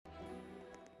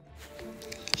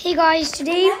Hey guys,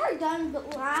 today, I've never done the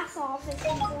last office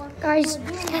before. guys, We're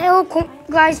doing hello,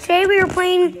 guys. Today we are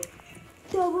playing.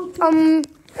 double-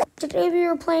 Today we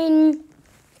are playing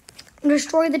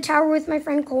Destroy the Tower with my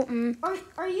friend Colton.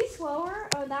 Are you slower?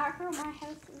 Oh, that hurt my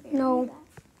house. No.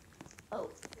 Oh.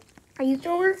 Are you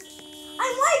thrower?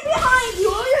 I'm right behind you.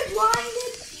 Are you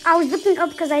blinded? I was looking up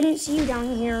because I didn't see you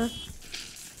down here.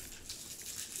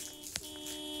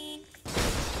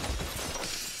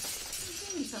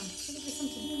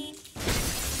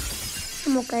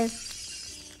 I'm okay.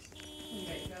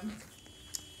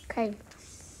 Okay.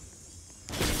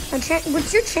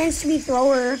 What's your chance to be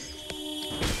thrower?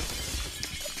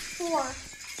 4.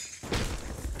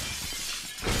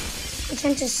 My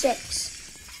chance is 6.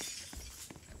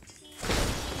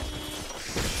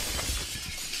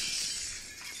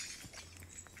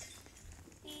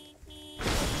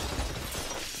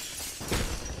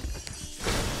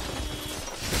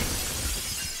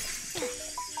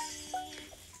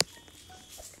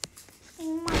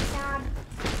 Oh my god.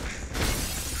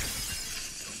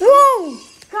 Whoa!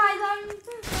 Guys, I'm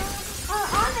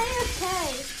AFK.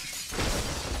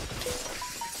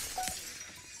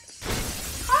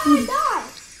 How did I die?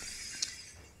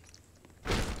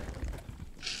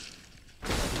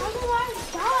 How did I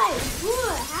die?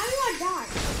 Good. How did I die?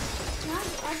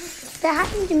 I just, That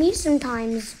happened to me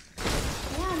sometimes.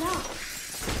 yeah, no.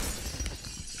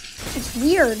 It's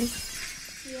weird.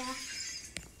 Yeah.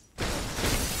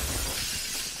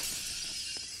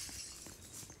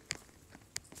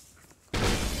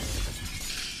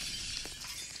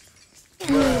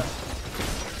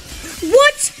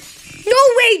 What? No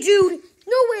way, dude.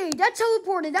 No way. That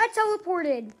teleported. That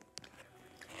teleported.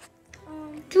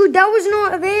 Dude, that was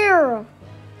not there.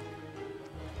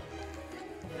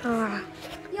 Ah.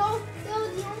 Yo, the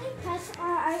only pets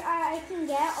I can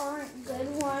get aren't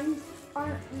good ones.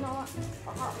 Are not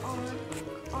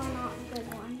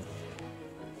good ones.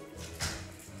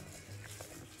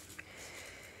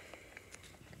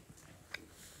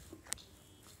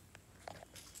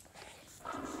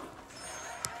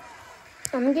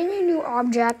 I'm getting a new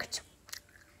object.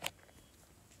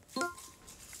 Oh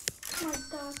my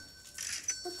god.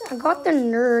 I got the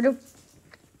nerd.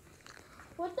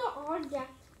 What's the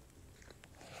object?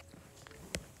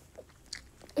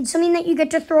 It's something that you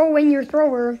get to throw when you're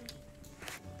thrower.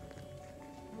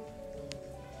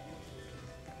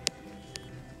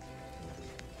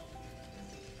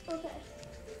 Okay.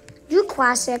 You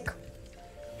classic.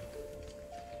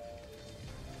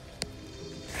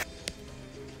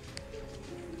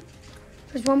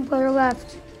 There's one player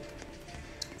left.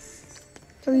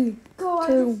 3, Go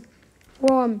 2,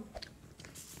 1.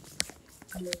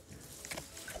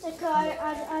 Like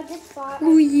I just thought.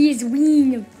 Louise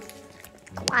Wien.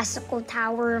 Classical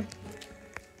tower.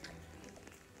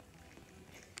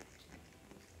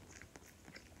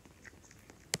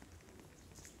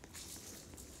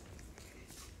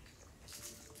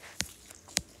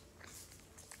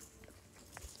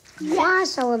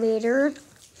 Glass elevator.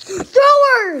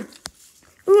 Thrower!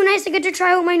 Ooh, nice. I get to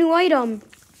try out my new item.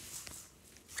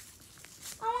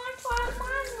 I want to try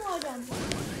mine with them.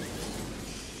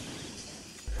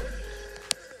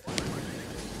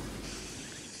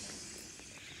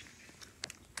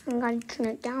 I gotta turn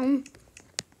it down.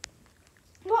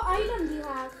 What item do you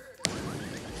have?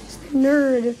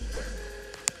 Nerd.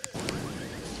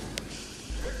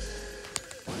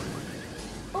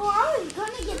 Oh, I was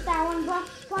gonna get that one,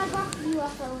 but I got the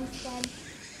UFO instead.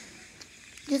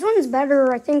 This one's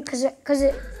better, I think, cause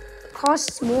it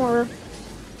costs more.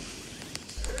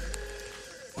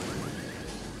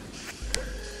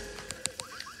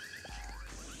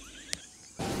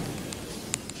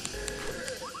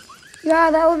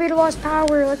 Yeah, the elevator lost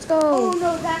power. Let's go. Oh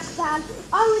no, that's bad.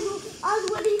 I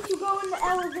was ready to go in the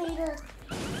elevator.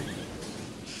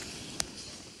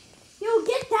 Yo,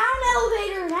 get down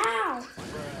elevator now.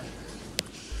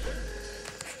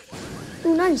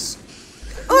 Ooh, nice.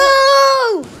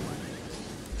 Oh!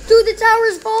 Dude, the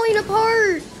tower's falling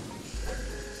apart.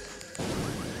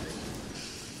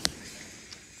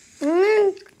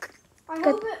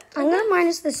 I'm gonna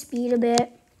minus the speed a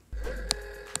bit.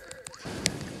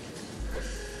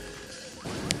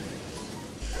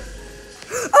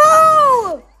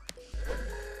 Oh!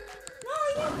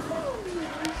 No, you're killing me.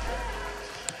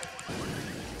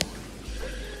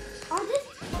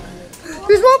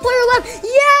 There's one player left.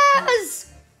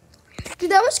 Yes!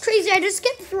 Dude, that was crazy. I just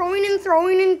kept throwing and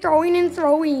throwing and throwing and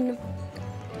throwing.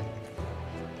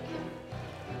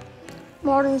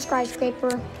 Modern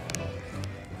skyscraper.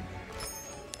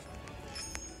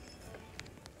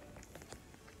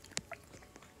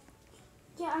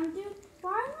 Yeah, I'm doing.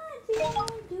 Why am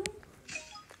I doing?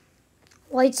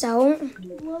 Lights out.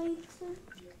 Lights.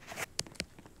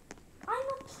 I'm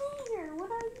a player. What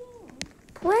are you?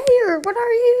 Player, what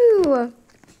are you?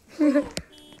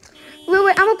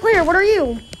 Wait, I'm a player. What are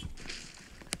you?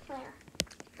 Player.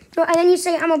 No, and then you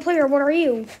say, I'm a player. What are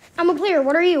you? I'm a player.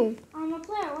 What are you? I'm a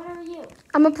player. What are you?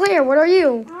 I'm a player. What are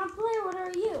you? I'm a player. What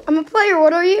are you? I'm a player.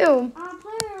 What are you? I'm a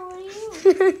player. What are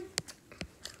you?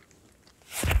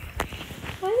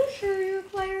 Are you sure you're a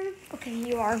player? Okay,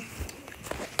 you are.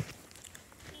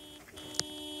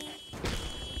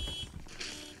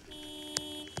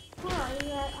 Where are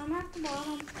you at? I'm at the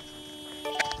bottom.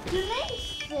 Your name's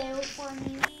Sue for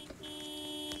me.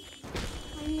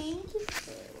 My name's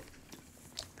Sue.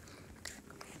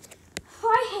 I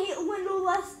hate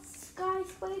windowless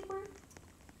skyscraper.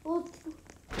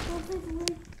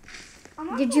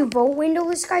 Did you vote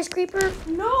windowless skyscraper?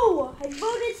 No, I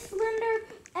voted slender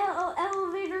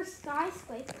elevator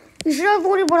skyscraper. You should have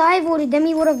voted what I voted. Then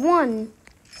we would have won.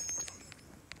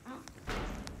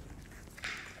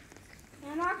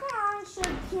 I'm not gonna show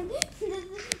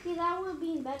that would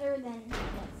be better than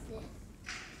this.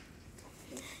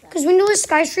 Because windowless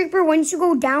skyscraper, once you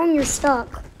go down, you're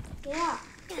stuck. Yeah.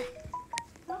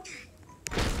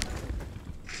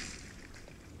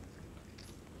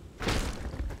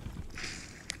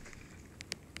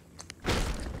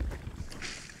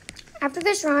 After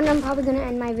this round, I'm probably going to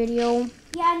end my video.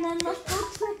 Yeah, and then let's go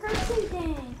trick or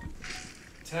treating.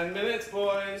 10 minutes,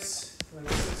 boys.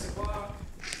 It's 6 o'clock.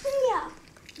 Yeah.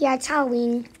 Yeah, it's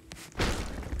Halloween.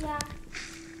 Yeah.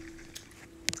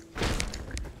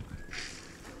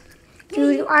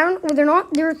 Dude, I don't,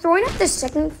 they're throwing at the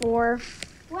second floor.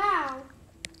 Wow.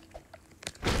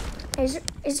 Is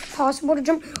it possible to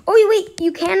jump? Oh, wait,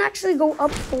 you can actually go up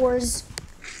floors.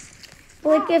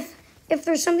 But like if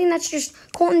there's something that's just,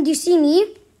 Colton, do you see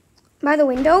me by the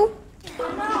window? You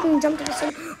can jump to the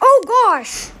side. Oh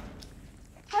gosh!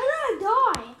 How did I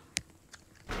die?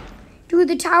 Dude,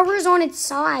 the tower is on its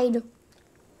side.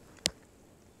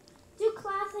 Do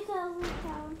classic elevator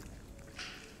tower.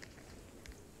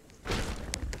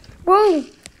 Whoa! I'm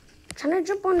trying to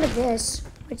jump onto this.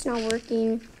 It's not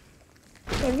working.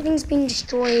 Everything's being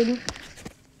destroyed.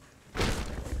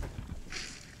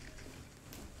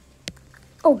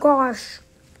 Oh gosh.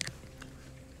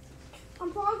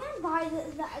 I'm probably gonna buy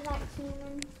that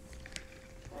human.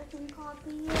 I can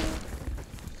copy you.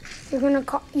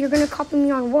 You're gonna copy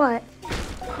me on what?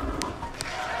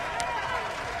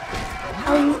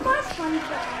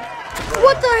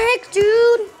 What the heck,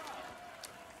 dude?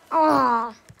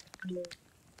 Ah.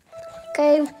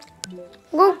 Okay.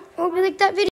 Well, hope you like that video.